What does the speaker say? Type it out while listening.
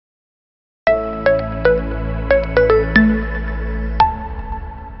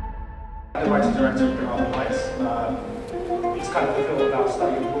writer-director of Granada Nights. It's kind of a film about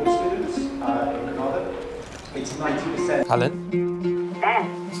studying abroad students in Granada. It's 90%. Helen? Ben,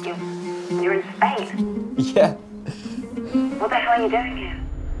 you're in Spain. Yeah. What the hell are you doing here?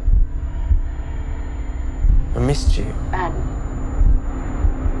 I missed you. Ben,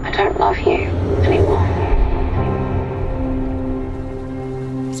 I don't love you anymore.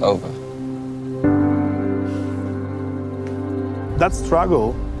 It's over. That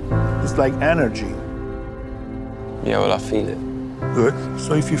struggle is like energy. Yeah, well, I feel it. Good.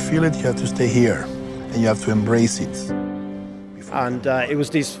 So if you feel it, you have to stay here and you have to embrace it. And it was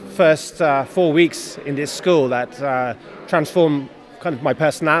these first 4 weeks in this school that transformed kind of my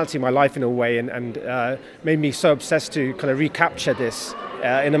personality, my life in a way, and made me so obsessed to kind of recapture this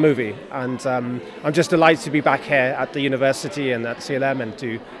in a movie. And I'm just delighted to be back here at the university and at CLM and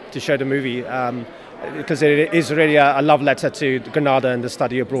to show the movie because it is really a love letter to Granada and the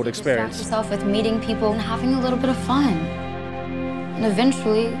study abroad experience. Distract yourself with meeting people and having a little bit of fun. And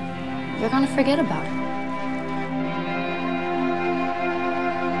eventually, you're going to forget about it.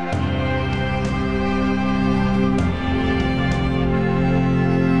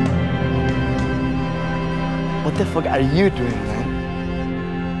 What the fuck are you doing, man?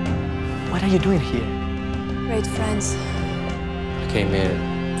 What are you doing here? Great friends. I came here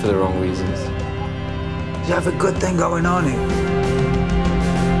for the wrong reasons. You have a good thing going on here.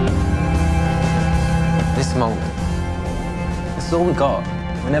 This moment, this is all we got.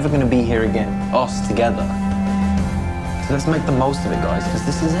 We're never going to be here again, us together. So let's make the most of it, guys, because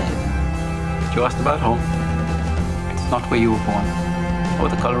this is it. You asked about home. It's not where you were born, or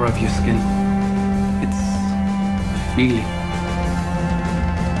the color of your skin. It's a feeling,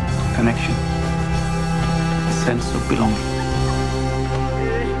 a connection, a sense of belonging.